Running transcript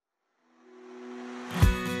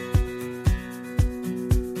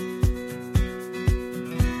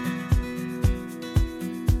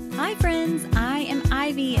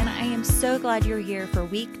so glad you're here for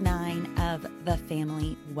week 9 of The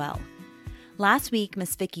Family Well. Last week,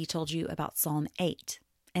 Miss Vicki told you about Psalm 8,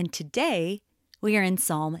 and today we are in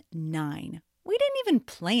Psalm 9. We didn't even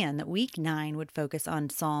plan that week 9 would focus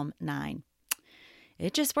on Psalm 9.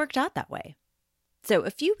 It just worked out that way. So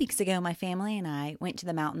a few weeks ago, my family and I went to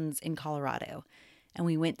the mountains in Colorado, and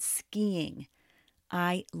we went skiing.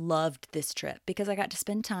 I loved this trip because I got to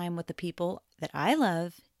spend time with the people that I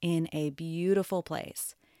love in a beautiful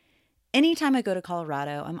place. Anytime I go to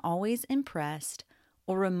Colorado, I'm always impressed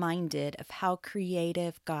or reminded of how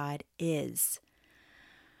creative God is.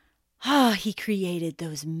 He created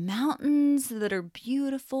those mountains that are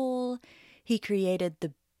beautiful. He created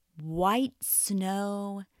the white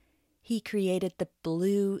snow. He created the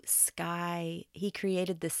blue sky. He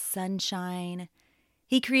created the sunshine.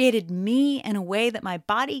 He created me in a way that my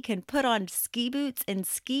body can put on ski boots and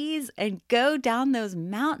skis and go down those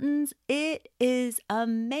mountains. It is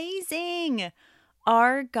amazing.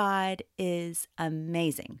 Our God is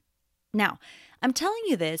amazing. Now, I'm telling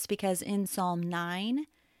you this because in Psalm 9,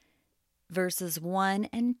 verses 1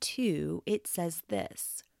 and 2, it says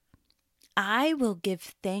this: I will give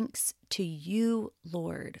thanks to you,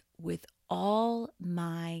 Lord, with all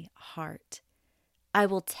my heart. I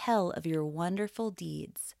will tell of your wonderful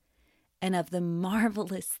deeds and of the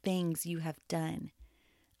marvelous things you have done.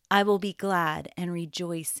 I will be glad and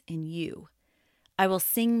rejoice in you. I will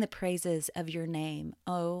sing the praises of your name,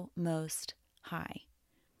 O Most High.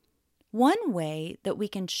 One way that we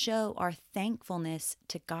can show our thankfulness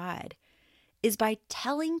to God is by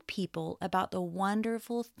telling people about the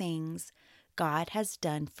wonderful things God has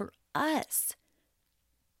done for us.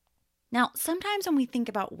 Now, sometimes when we think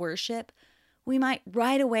about worship, we might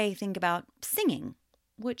right away think about singing,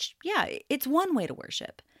 which, it's one way to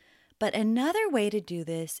worship. But another way to do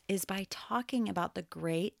this is by talking about the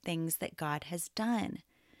great things that God has done.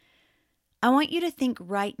 I want you to think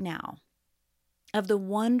right now of the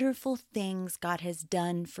wonderful things God has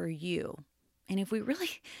done for you. And if we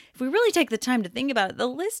really take the time to think about it, the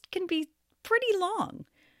list can be pretty long.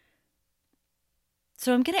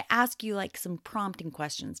 So I'm going to ask you some prompting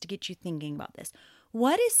questions to get you thinking about this.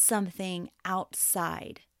 What is something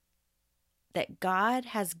outside that God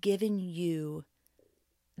has given you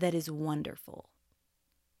that is wonderful?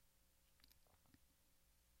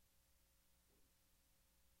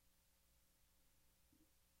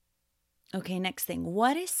 Okay, next thing.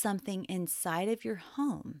 What is something inside of your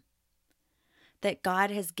home that God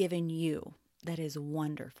has given you that is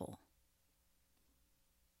wonderful?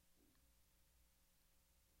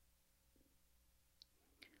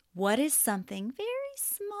 What is something very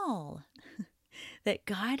small that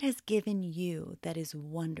God has given you that is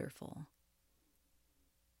wonderful?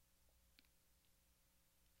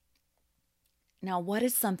 Now, what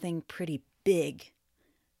is something pretty big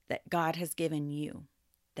that God has given you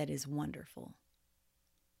that is wonderful?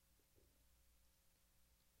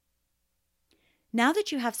 Now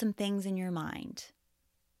that you have some things in your mind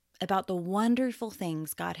about the wonderful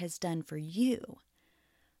things God has done for you,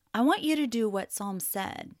 I want you to do what Psalm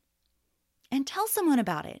said and tell someone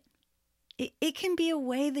about it. It can be a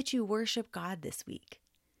way that you worship God this week.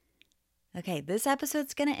 Okay, this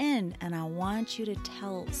episode's going to end, and I want you to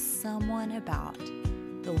tell someone about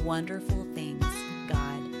the wonderful things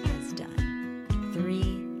God has done.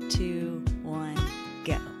 3, 2,